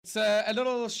It's a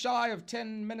little shy of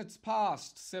 10 minutes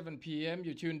past 7 p.m.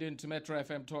 You're tuned in to Metro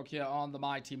FM Talk here on the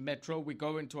Mighty Metro. We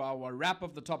go into our wrap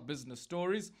of the top business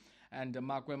stories. And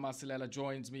Makwe Masilela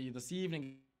joins me this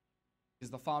evening. He's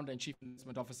the founder and chief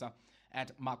investment officer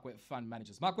at Makwe Fund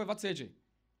Managers. Makwe, what's it?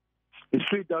 It's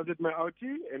free, does it, my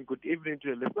OT? And good evening to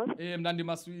your listeners. Nandi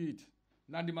Masweet.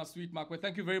 Nandi Masweet, Makwe.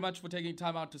 Thank you very much for taking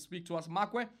time out to speak to us.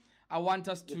 Makwe, I want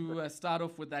us to start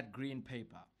off with that green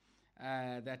paper.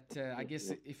 I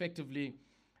guess effectively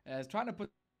is trying to put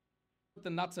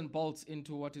the nuts and bolts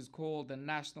into what is called the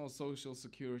National Social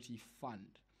Security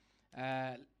Fund.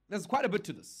 There's quite a bit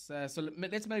to this. So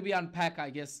let's maybe unpack,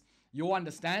 I guess, your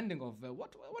understanding of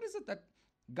what is it that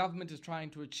government is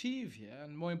trying to achieve here?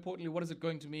 And more importantly, what is it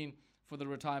going to mean for the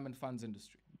retirement funds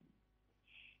industry?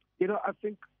 I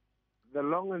think the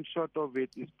long and short of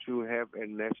it is to have a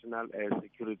national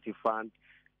security fund,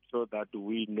 so that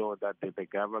we know that the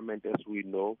government, as we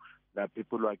know, that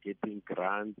people are getting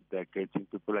grants,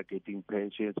 people are getting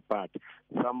pensions, but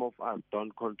some of us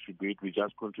don't contribute. We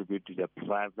just contribute to the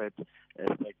private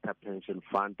sector pension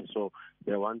fund. So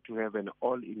they want to have an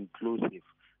all-inclusive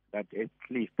that at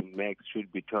least max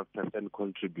should be 12%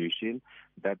 contribution,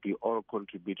 that we all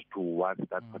contribute towards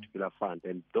that particular fund.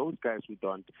 And those guys who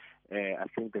don't, I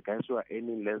think the guys who are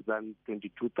earning less than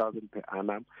 22,000 per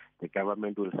annum, the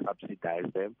government will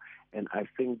subsidize them. And I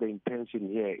think the intention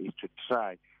here is to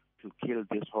try to kill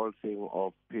this whole thing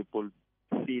of people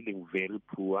feeling very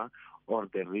poor, or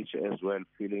the rich as well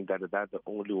feeling that they're the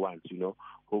only ones,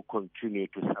 who continue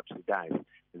to subsidize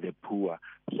the poor.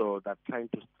 So they're trying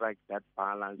to strike that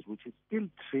balance, which is still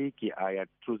tricky,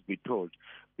 truth be told,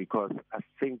 because I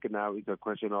think now it's a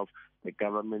question of the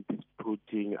government is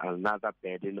putting another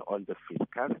burden on the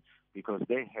fiscals, because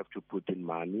they have to put in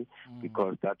money,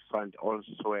 because that fund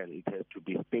also, it has to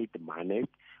be state managed,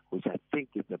 which I think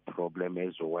is a problem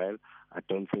as well. I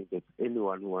don't think there's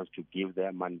anyone who wants to give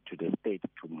their money to the state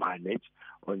to manage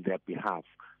on their behalf.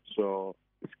 So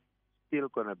it's still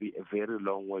going to be a very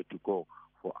long way to go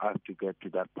for us to get to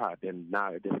that part. And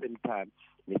now at the same time,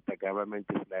 Mr. Government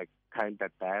is like kind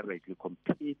of directly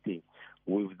competing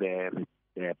with the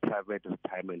private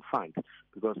retirement funds,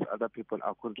 because other people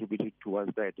are contributing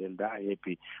towards that, and they're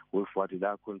happy with what they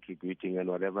are contributing and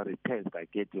whatever returns they're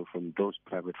getting from those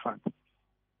private funds.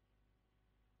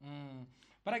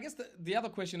 But I guess the other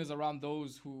question is around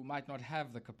those who might not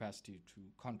have the capacity to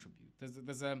contribute.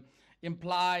 There's an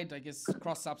implied, I guess,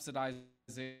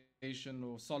 cross-subsidization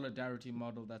or solidarity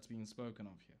model that's being spoken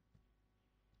of here.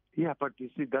 Yeah, but you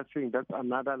see, that's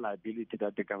another liability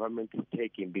that the government is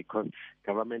taking, because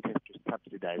government has to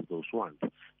subsidize those ones.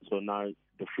 So now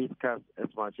the fiscal,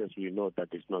 as much as we know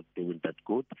that it's not doing that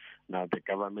good, now the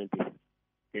government is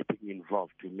getting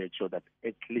involved to make sure that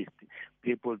at least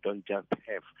people don't just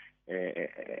have a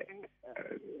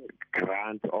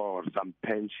grant or some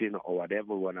pension or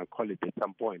whatever we want to call it at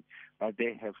some point, but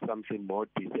they have something more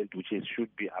decent, which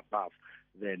should be above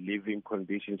the living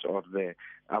conditions or the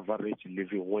average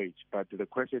living wage. But the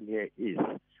question here is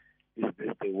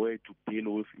this the way to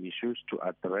deal with issues, to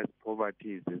address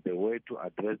poverty? Is this the way to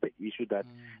address the issue that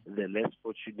the less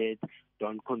fortunate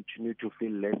don't continue to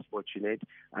feel less fortunate,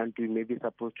 and we may be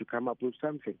supposed to come up with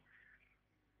something?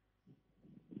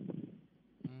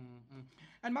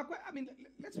 And Makwe, I mean,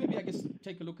 let's maybe, I guess,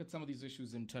 take a look at some of these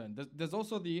issues in turn. There's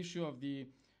also the issue of the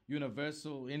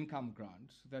universal income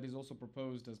grant that is also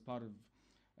proposed as part of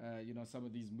some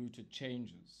of these mooted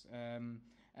changes. And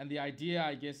the idea,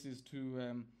 I guess, is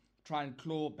to try and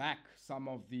claw back some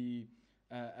of the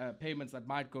payments that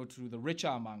might go to the richer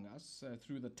among us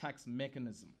through the tax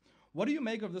mechanism. What do you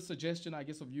make of the suggestion, I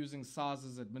guess, of using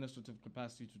SARS's administrative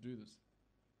capacity to do this?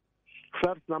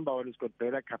 First, number one, it's got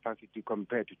better capacity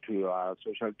compared to our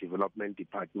social development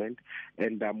department,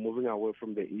 and moving away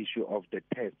from the issue of the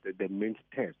test, the means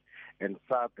test. And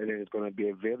SARS, and it's going to be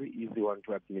a very easy one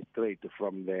to administrate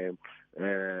from the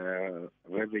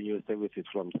revenue services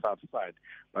from SARS side.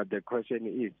 But the question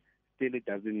is, still it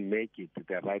doesn't make it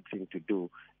the right thing to do.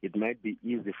 It might be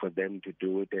easy for them to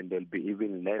do it, and there'll be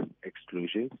even less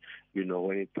exclusions,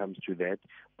 when it comes to that.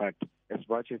 But as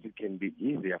much as it can be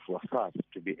easier for us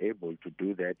to be able to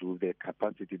do that with the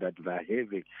capacity that we are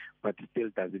having, but still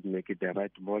doesn't make it the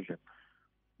right model.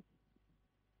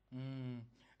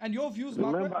 And your views,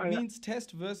 Makwe, means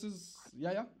test versus...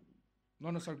 Yeah?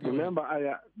 No, sorry. Remember,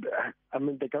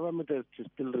 the government has to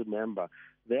still remember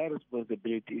their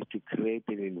responsibility is to create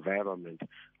an environment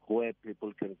where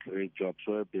people can create jobs,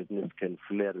 where business can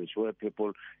flourish, where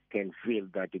people can feel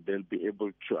that they'll be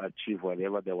able to achieve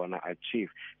whatever they want to achieve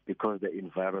because the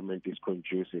environment is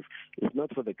conducive. It's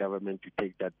not for the government to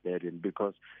take that burden,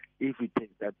 because if we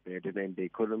take that burden and the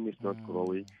economy is not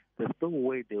growing, there's no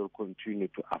way they will continue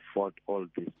to afford all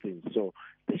these things. So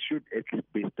they should at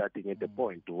least be starting at the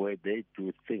point where they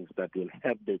do things that will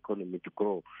help the economy to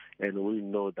grow. And we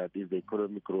know that if the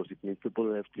economy grows, it means people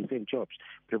will have decent jobs,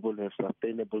 people will have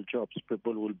sustainable jobs,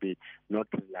 people will be not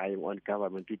relying on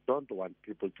government. We don't want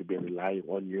people to be relying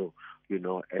on you,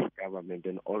 as government,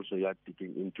 and also you're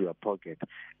digging into your pocket.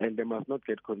 And they must not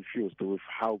get confused with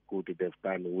how good they've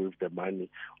done with the money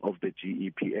of the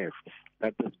GEPF.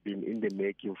 That has been in the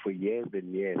making for years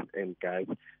and years. And guys,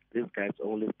 these guys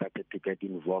only started to get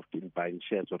involved in buying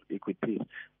shares or equities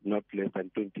not less than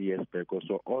 20 years back.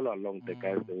 So all along, the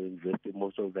guys, they were investing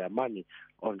most of their money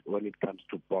on when it comes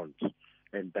to bonds.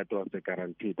 And that was the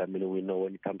guarantee. I mean, we know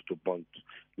when it comes to bonds,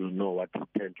 you know what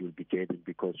return you'll be getting,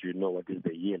 because you know what is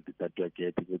the yield that you're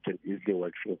getting. You can easily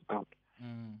work things out.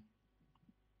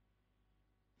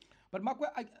 But Makwe,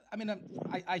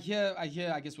 I hear,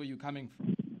 I guess, where you're coming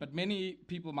from. But many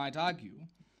people might argue,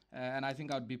 and I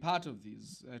think I'd be part of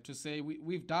these, to say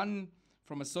we've done,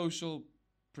 from a social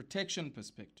protection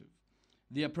perspective,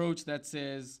 the approach that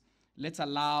says, let's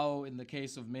allow, in the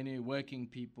case of many working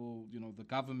people, the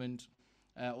government,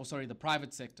 the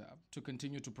private sector, to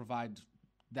continue to provide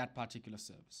that particular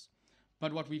service.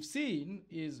 But what we've seen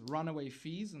is runaway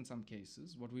fees in some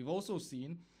cases. What we've also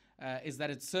seen is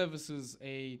that it services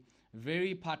a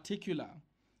very particular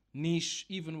niche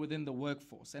even within the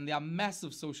workforce. And there are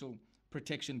massive social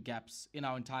protection gaps in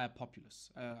our entire populace.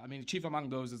 Chief among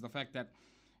those is the fact that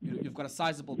you've got a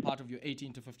sizable part of your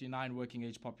 18 to 59 working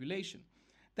age population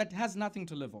that has nothing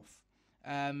to live off.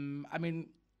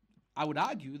 I would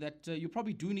argue that you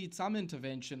probably do need some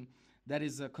intervention that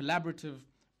is a collaborative,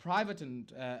 private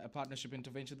and a partnership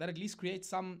intervention that at least creates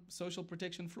some social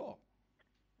protection floor.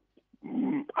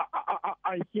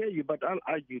 I hear you, but I'll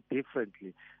argue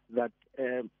differently that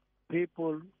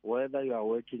people, whether you are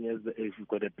working if you've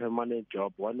got a permanent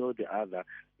job, one or the other,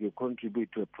 you contribute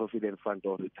to a provident fund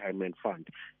or retirement fund.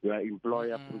 Your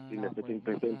employer puts in a certain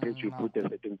percentage, you put a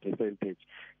certain percentage.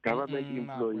 Government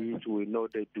employees, we know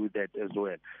they do that as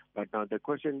well. But now the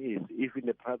question is, if in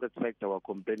the private sector we're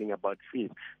complaining about fees,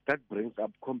 that brings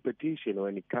up competition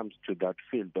when it comes to that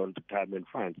field on retirement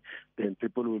funds. Then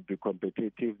people will be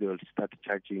competitive, they will start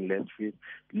charging less fees.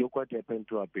 Look what happened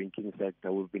to our banking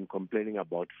sector. We've been complaining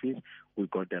about fees. We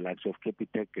got the likes of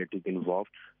Capitec getting involved.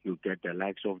 You get the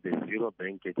likes of the Zero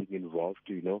Bank getting involved,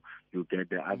 you get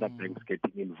the other banks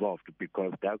getting involved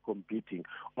because they're competing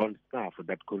on stuff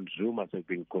that consumers have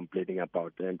been complaining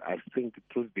about. And I think,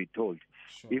 truth be told,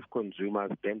 if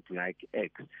consumers don't like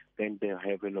X, then they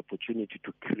have an opportunity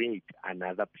to create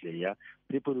another player.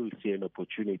 People will see an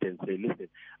opportunity and say, listen,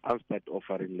 I'll start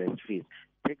offering less fees.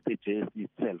 Take the JSE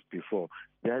itself before.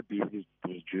 They're busy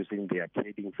reducing their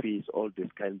trading fees, all this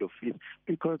kind of fees,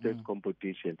 because there's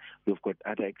competition. We've got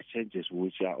other exchanges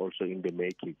which are also in the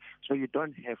making. So you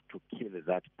don't have to kill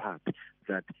that part,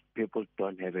 that people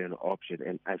don't have an option.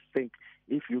 And I think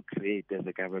if you create as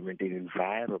a government an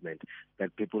environment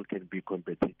that people can be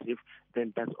competitive,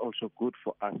 then that's also good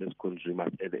for us as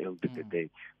consumers at the end of the day.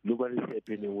 Look what is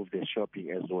happening with the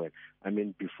shopping as well.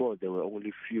 Before there were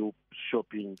only few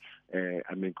shopping,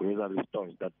 grocery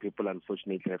stores that people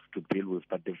unfortunately have to deal with.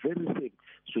 But the very same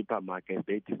supermarkets,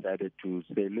 they decided to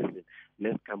say, listen,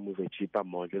 let's come with a cheaper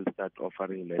model, start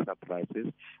offering lesser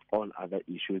prices on other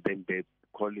issues. Then they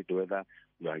call it whether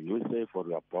you are USAF or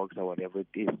your box or whatever it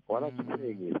is. What I'm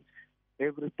saying is,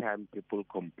 every time people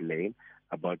complain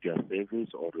about your service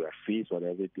or your fees,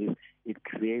 whatever it is, it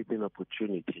creates an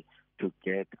opportunity to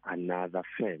get another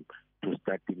firm to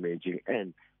start emerging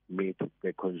and meet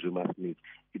the consumer's needs.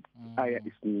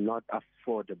 It's not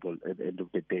affordable at the end of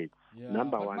the day. Yeah.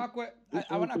 Number but one. Makwe,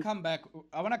 I want to come back.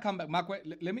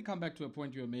 Makwe, let me come back to a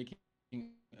point you were making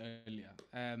earlier,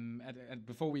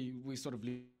 before we sort of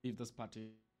leave this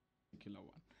particular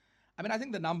one. I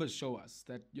think the numbers show us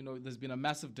that, there's been a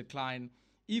massive decline,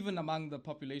 even among the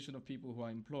population of people who are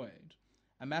employed,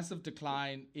 a massive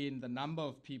decline in the number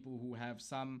of people who have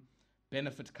some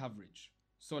benefit coverage.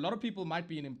 So a lot of people might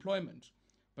be in employment,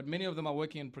 but many of them are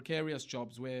working in precarious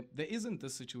jobs where there isn't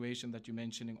this situation that you're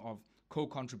mentioning of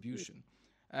co-contribution.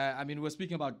 We're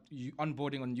speaking about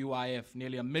onboarding on UIF.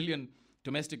 Nearly 1 million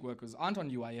domestic workers aren't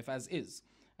on UIF as is,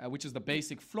 which is the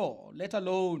basic flaw, let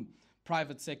alone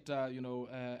private sector,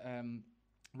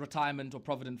 retirement or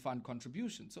provident fund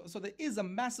contribution. So there is a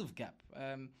massive gap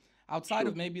outside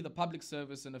of maybe the public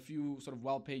service and a few sort of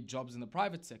well-paid jobs in the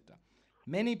private sector.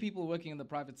 Many people working in the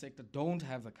private sector don't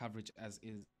have the coverage as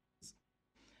is.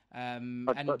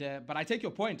 But I take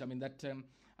your point. I mean, that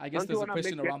I guess there's a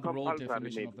question around the role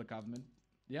definition of the government.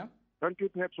 Yeah? Don't you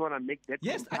perhaps want to make that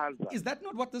compulsory? Is that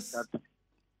not what this...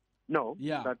 No.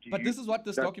 Yeah, but this is what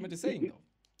this document is saying, though.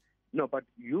 No, but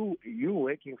you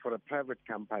working for a private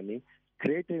company,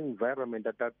 create an environment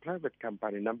that private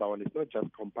company, number one, is not just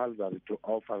compulsory to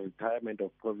offer retirement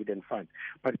of provident fund,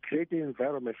 but create an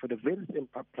environment for the very same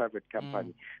private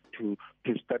company to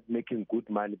start making good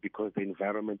money because the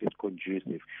environment is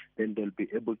conducive. Then they'll be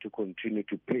able to continue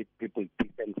to pay people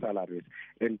decent salaries.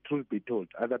 And truth be told,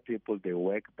 other people, they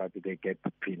work, but they get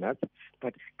peanuts.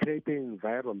 But create an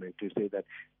environment to say that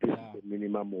this is the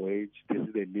minimum wage, this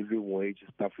is the living wage,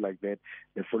 stuff like that.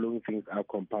 The following things are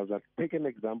compulsory. Take an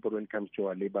example when it comes to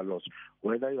our labor laws.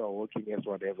 Whether you are working as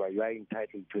whatever, you are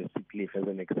entitled to a sick leave as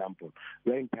an example.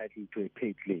 You are entitled to a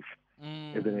paid leave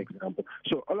as an example.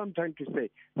 So all I'm trying to say,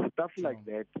 stuff like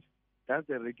that, that's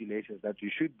the regulations that you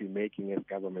should be making as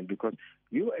government, because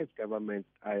you as government,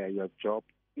 your job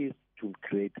is to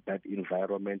create that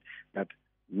environment that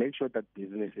make sure that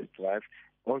businesses thrive.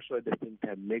 Also at the same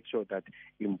time, make sure that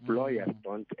employers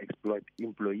don't exploit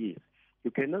employees. You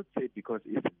cannot say because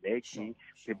it's lazy,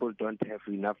 people don't have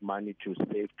enough money to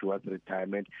save towards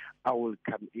retirement, I will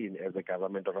come in as a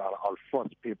government, or I'll force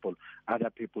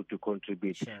other people to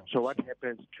contribute. So what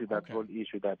happens to that whole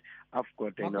issue that I've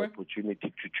got an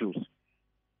opportunity to choose?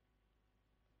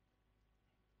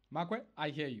 Makwe, I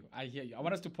hear you. I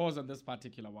want us to pause on this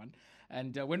particular one.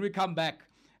 And when we come back,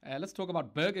 let's talk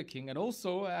about Burger King and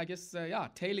also, I guess,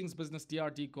 tailings business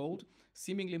DRD Gold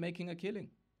seemingly making a killing.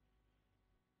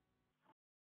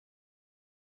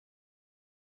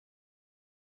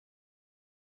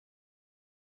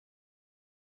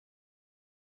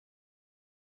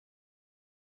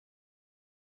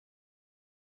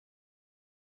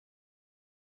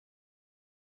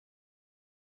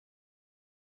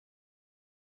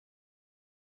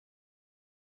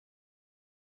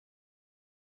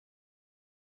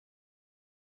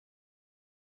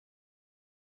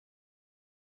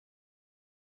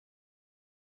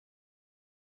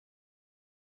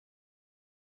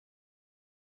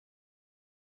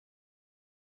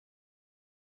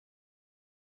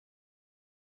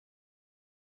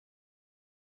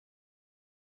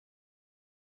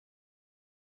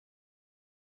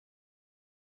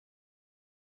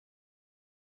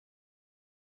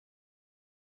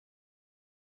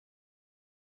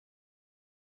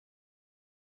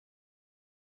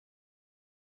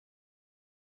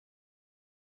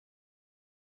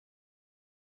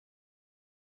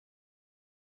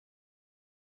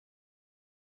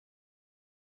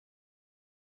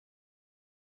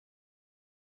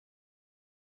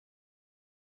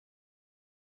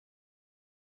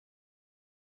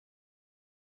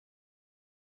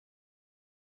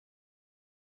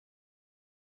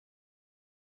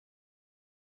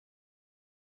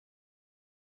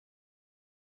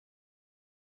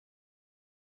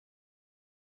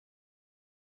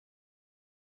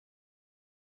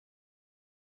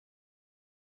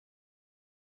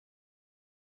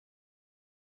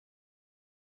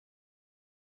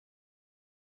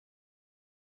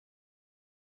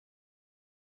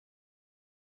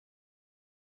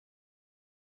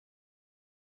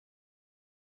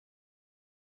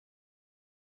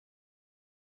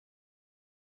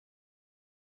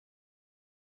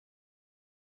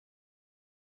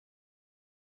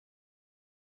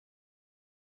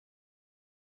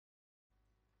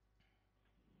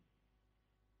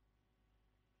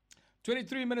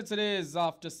 "23 minutes it is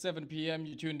after 7 p.m.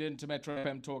 You tuned in to Metro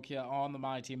FM Talk here on the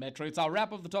Mighty Metro. It's our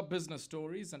wrap of the top business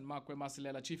stories, and Makwe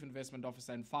Masilela, Chief Investment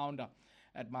Officer and Founder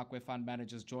at Makwe Fund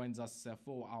Managers, joins us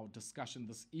for our discussion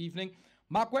this evening.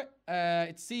 Makwe,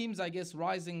 it seems, I guess,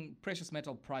 rising precious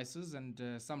metal prices and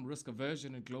some risk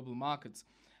aversion in global markets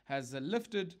has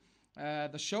lifted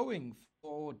the showing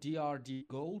for DRD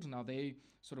Gold. Now, they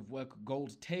sort of work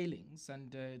gold tailings,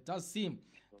 and it does seem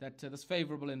that this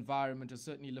favorable environment has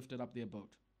certainly lifted up their boat.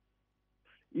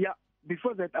 Yeah,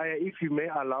 before that, if you may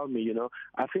allow me,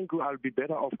 I think I'll be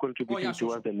better off contributing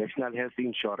towards the National Health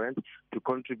Insurance, to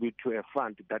contribute to a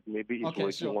fund that maybe is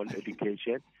working on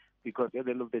education. Because at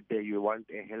the end of the day, you want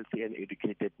a healthy and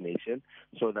educated nation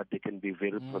so that they can be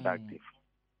very productive.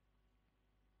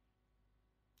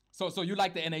 So you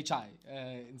like the NHI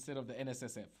instead of the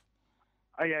NSSF?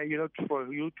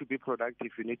 For you to be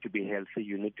productive, you need to be healthy,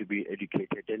 you need to be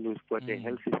educated, and you've got a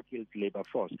healthy, skilled labor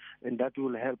force, and that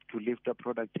will help to lift up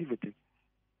productivity.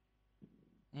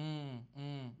 And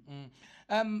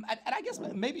I guess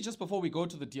maybe just before we go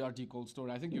to the DRD Gold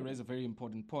story, I think you raise a very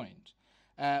important point.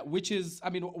 which is, I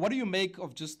mean, what do you make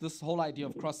of just this whole idea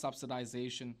of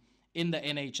cross-subsidization in the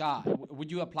NHI?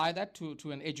 Would you apply that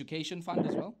to an education fund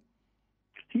as well?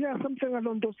 Yeah, something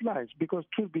along those lines. Because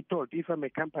truth be told, if I'm a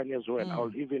company as well,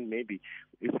 I'll even maybe,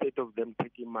 instead of them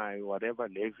taking my whatever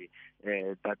levy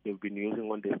that they've been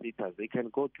using on the cities, they can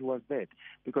go towards that.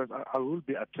 Because I will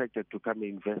be attracted to come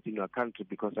invest in your country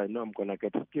because I know I'm going to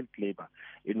get skilled labor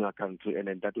in your country, and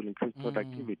then that will increase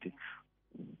productivity.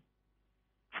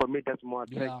 For me, that's more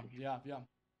attractive. Yeah.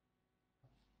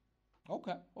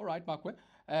 Okay, all right, Makwe.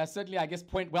 Certainly, I guess,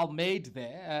 point well made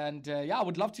there. And I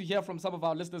would love to hear from some of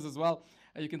our listeners as well.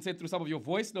 You can send through some of your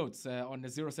voice notes on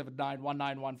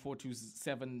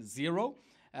 079-191-4270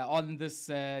 on this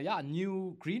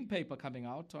new green paper coming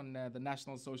out on the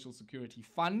National Social Security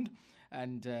Fund.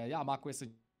 And Makwe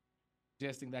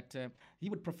suggesting that he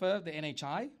would prefer the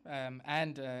NHI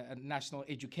and a National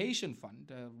Education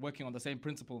Fund working on the same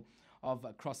principle of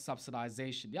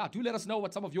cross-subsidization. Yeah, do let us know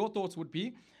what some of your thoughts would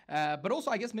be. But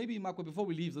also, I guess maybe, Makwe, before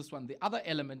we leave this one, the other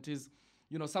element is,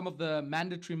 some of the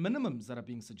mandatory minimums that are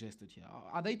being suggested here.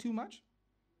 Are they too much?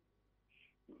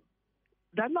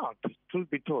 They're not, truth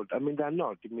be told. I mean, they're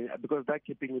not. I mean, because they're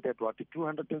keeping it at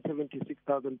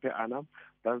 276,000 per annum.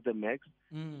 That's the max.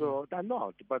 So they're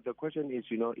not. But the question is,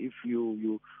 if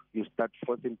you start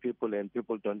forcing people and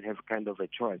people don't have kind of a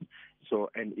choice. So,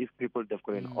 and if people have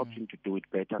got an option to do it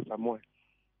better somewhere.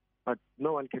 But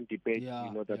no one can debate,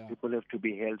 that people have to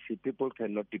be healthy. People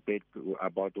cannot debate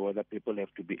about whether people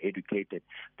have to be educated.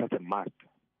 That's a must.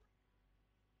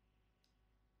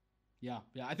 Yeah.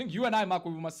 I think you and I,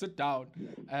 Makwe, we must sit down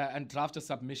and draft a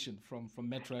submission from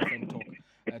Metro FM Talk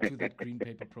to that green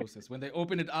paper process. When they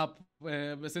open it up,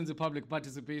 since the public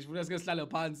participation, we're just going to slide our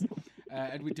pants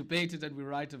and we debate it and we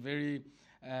write a very,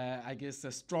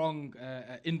 a strong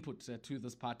input to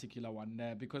this particular one.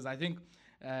 Because I think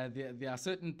there are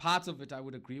certain parts of it I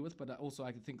would agree with, but also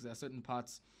I think there are certain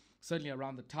parts, certainly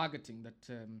around the targeting, that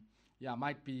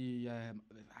might be, I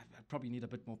probably need a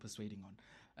bit more persuading on.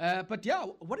 But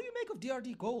what do you make of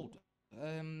DRD gold?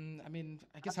 I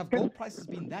guess have gold prices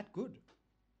been that good?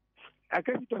 I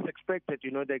guess it was expected,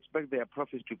 they expect their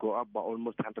profits to go up by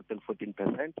almost 114%, as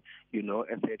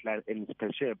headline earnings per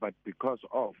share, but because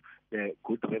of the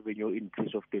good revenue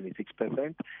increase of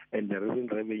 26%, and the reason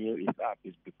revenue is up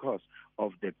is because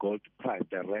of the gold price,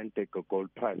 the rented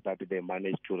gold price that they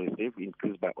managed to receive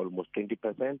increased by almost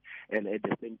 20%, and at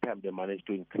the same time they managed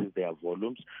to increase their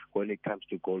volumes when it comes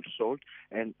to gold sold.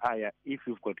 And if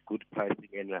you've got good pricing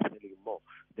and you're selling more,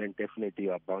 then definitely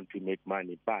you are bound to make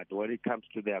money. But when it comes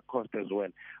to their cost as well,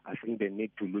 I think they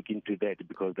need to look into that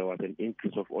because there was an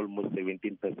increase of almost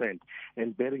 17%.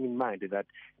 And bearing in mind that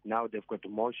now they've got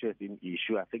more shares in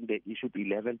issue, I think they issued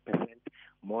 11%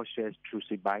 more shares to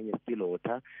Sibanye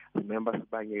Stillwater. Remember,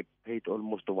 Sibanye paid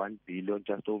almost 1 billion,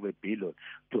 just over $1 billion,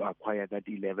 to acquire that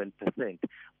 11%.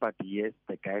 But yes,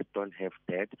 the guys don't have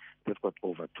debt. They've got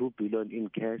over 2 billion in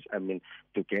cash. I mean,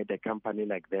 to get a company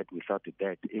like that without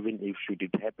debt, even if should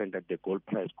it happen that the gold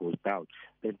price goes down,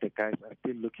 then the guys are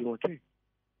still looking okay.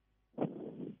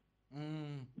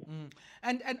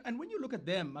 And when you look at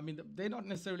them, they're not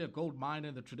necessarily a gold mine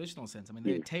in the traditional sense.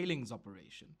 They're a tailings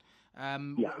operation.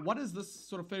 What has this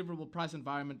sort of favorable price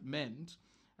environment meant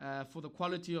for the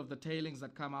quality of the tailings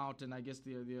that come out and I guess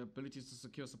the ability to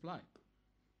secure supply?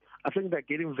 I think they're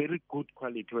getting very good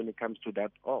quality when it comes to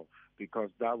that ore because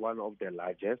they're one of the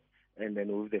largest. And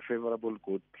then with the favorable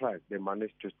gold price, they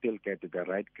manage to still get the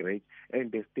right grade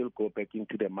and they still go back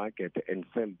into the market and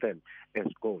sell them as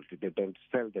gold. They don't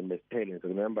sell them as tailings.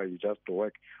 Remember, you just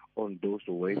work on those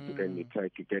waste and you try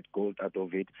to get gold out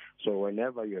of it. So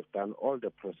whenever you have done all the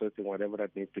processing, whatever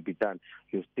that needs to be done,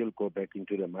 you still go back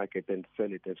into the market and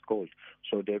sell it as gold.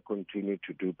 So they continue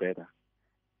to do better.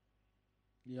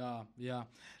 Yeah.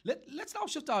 Let's now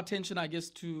shift our attention, I guess,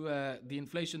 to the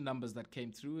inflation numbers that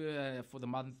came through for the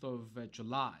month of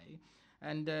July.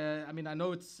 And, I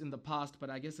know it's in the past,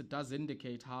 but I guess it does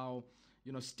indicate how,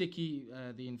 sticky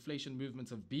the inflation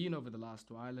movements have been over the last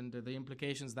while and the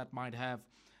implications that might have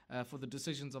for the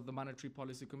decisions of the Monetary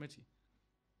Policy Committee.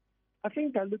 I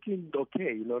think they're looking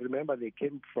okay. Remember they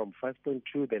came from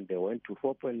 5.2, then they went to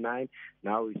 4.9,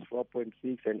 now it's 4.6.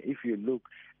 And if you look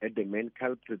at the main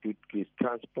culprit, which is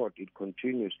transport, it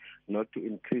continues not to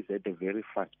increase at a very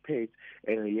fast pace.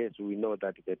 And yes, we know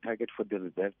that the target for the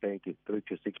Reserve Bank is 3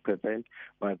 to 6%,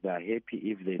 but they're happy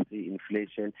if they see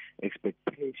inflation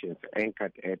expectations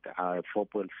anchored at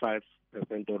 4.5%.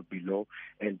 5% or below,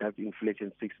 and that's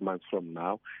inflation 6 months from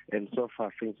now. And so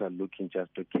far, things are looking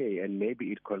just okay. And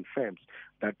maybe it confirms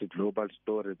that the global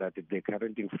story that the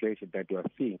current inflation that we are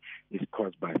seeing is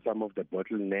caused by some of the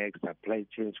bottlenecks, supply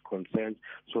chain concerns.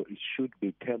 So it should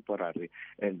be temporary.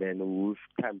 And then with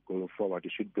time going forward,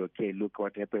 it should be okay. Look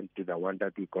what happened to the one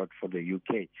that we got for the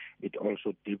UK. It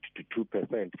also dipped to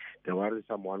 2%. The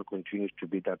worrisome one continues to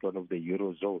be that one of the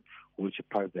Eurozone, which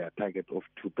passed their target of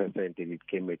 2%, and it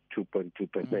came at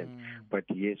 2.2%. But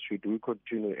yes, should we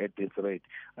continue at this rate,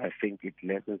 I think it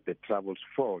lessens the troubles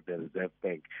for the Reserve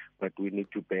Bank. But we need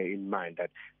to bear in mind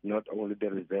that not only the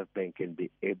Reserve Bank can be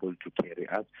able to carry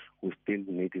us, we still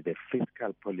need the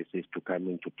fiscal policies to come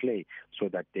into play so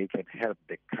that they can help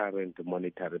the current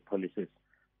monetary policies.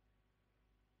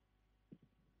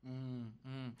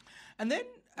 And then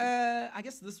I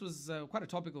guess this was quite a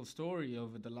topical story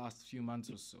over the last few months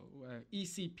or so.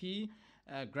 ECP,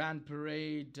 Grand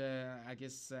Parade,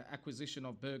 acquisition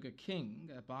of Burger King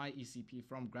by ECP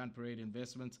from Grand Parade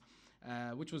Investments,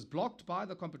 which was blocked by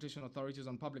the competition authorities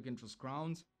on public interest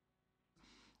grounds.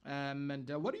 And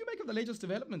what do you make of the latest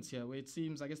developments here, where it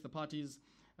seems, I guess, the parties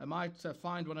might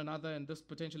find one another and this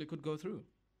potentially could go through?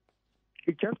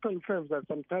 It just confirms that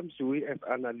sometimes we as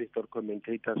analysts or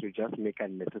commentators, we just make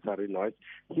unnecessary noise.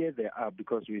 Here they are,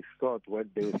 because we thought what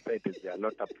they said is they are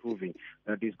not approving,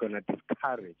 that is going to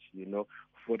discourage,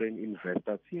 foreign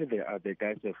investors. Here they are, the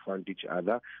guys have found each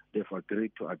other. They've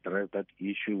agreed to address that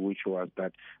issue, which was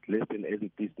that, listen, as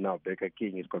it is now, Burger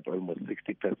King has got almost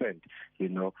 60%,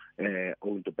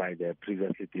 owned by the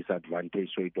previously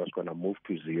disadvantaged, so it was going to move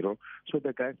to zero. So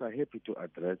the guys are happy to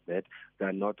address that.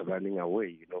 They're not running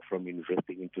away, from investing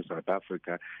into South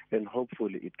Africa, and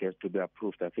hopefully it gets to be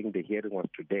approved. I think the hearing was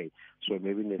today, so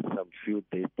maybe in some few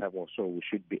days' time or so, we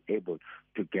should be able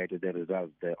to get the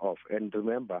results thereof. And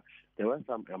remember, there were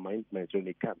some amendments when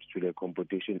it comes to the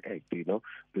Competition Act,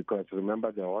 because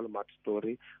remember the Walmart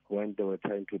story when they were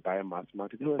trying to buy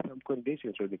Massmart, there were some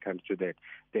conditions when it comes to that.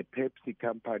 The Pepsi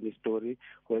company story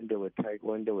when they were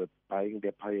buying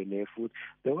the Pioneer Food,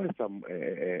 there were some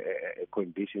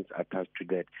conditions attached to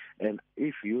that. And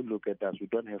if you look at us, we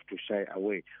don't have to shy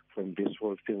away from this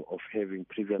whole thing of having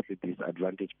previously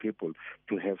disadvantaged people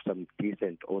to have some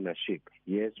decent ownership.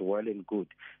 Yes, well and good.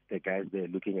 The guys, they're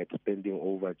looking at spending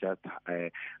over just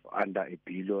under $1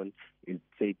 billion in,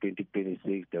 say,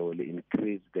 2026. They will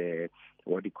increase the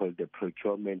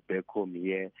procurement back home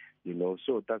here,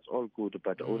 so that's all good,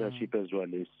 but ownership as well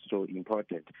is so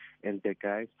important. And the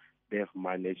guys, they've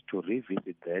managed to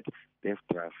revisit that. They've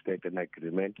drafted an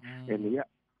agreement, and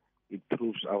it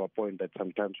proves our point that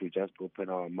sometimes we just open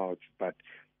our mouths, but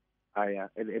at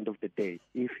the end of the day,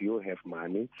 if you have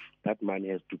money, that money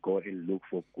has to go and look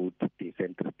for good,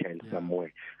 decent return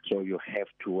somewhere. So you have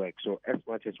to work. So as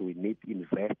much as we need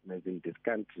investments in this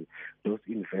country, those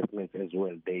investments as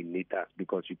well, they need us,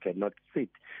 because you cannot sit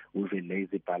with a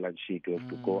lazy balance sheet. You have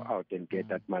to go out and get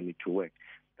that money to work.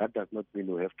 That does not mean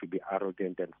we have to be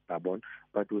arrogant and stubborn,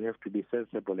 but we have to be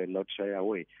sensible and not shy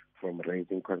away from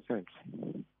raising concerns.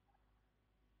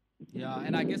 Yeah,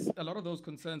 and I guess a lot of those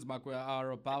concerns, Makwe, are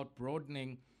about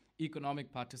broadening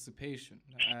economic participation,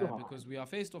 because we are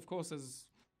faced, of course, as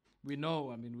we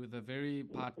know, with a very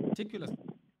particular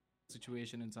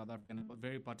situation in South Africa and a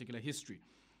very particular history.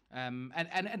 And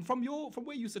from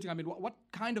where you're sitting, what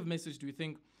kind of message do you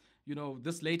think,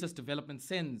 this latest development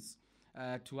sends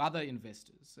to other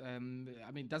investors?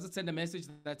 Does it send a message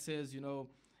that says,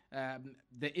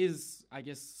 there is, I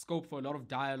guess, scope for a lot of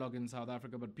dialogue in South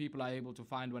Africa, but people are able to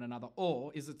find one another?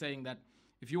 Or is it saying that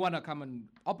if you want to come and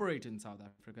operate in South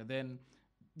Africa, then,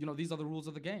 these are the rules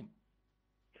of the game?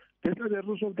 These are the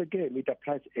rules of the game. It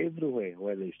applies everywhere,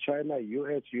 whether it's China,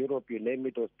 US, Europe, you name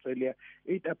it, Australia.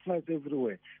 It applies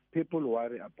everywhere. People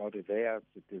worry about their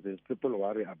citizens. People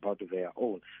worry about their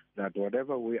own. That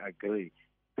whatever we agree,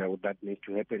 that needs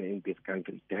to happen in this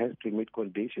country. It has to meet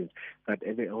conditions that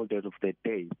at the end of the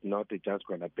day, it's not just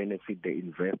going to benefit the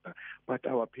investor, but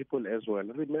our people as well.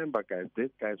 Remember, guys, these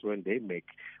guys, when they make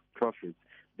profits,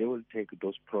 they will take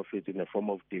those profits in the form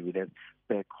of dividends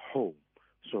back home.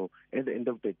 So at the end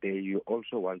of the day, you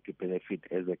also want to benefit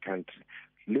as a country.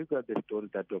 Look at the story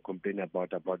that we're complaining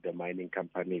about the mining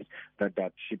companies that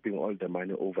are shipping all the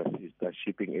money overseas, they're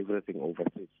shipping everything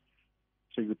overseas.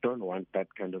 So you don't want that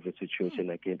kind of a situation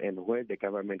again. And where the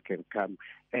government can come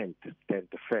and stand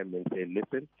firm and say,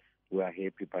 listen, we are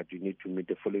happy, but you need to meet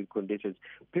the following conditions.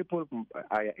 People,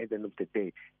 at the end of the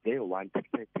day, they want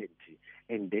certainty,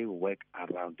 and they work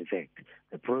around that.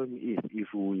 The problem is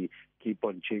if we keep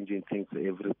on changing things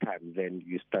every time, then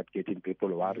you start getting people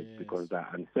worried because they're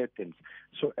uncertain.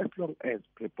 So as long as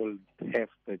people have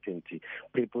certainty,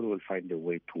 people will find a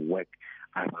way to work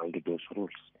around those rules.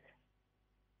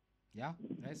 Yeah,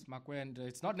 yes, Makwe, and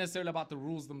it's not necessarily about the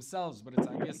rules themselves, but it's,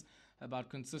 I guess, about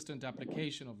consistent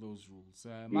application of those rules.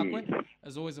 Makwe,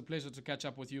 as always, a pleasure to catch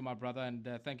up with you, my brother, and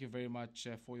thank you very much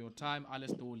for your time.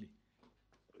 Alles Doli.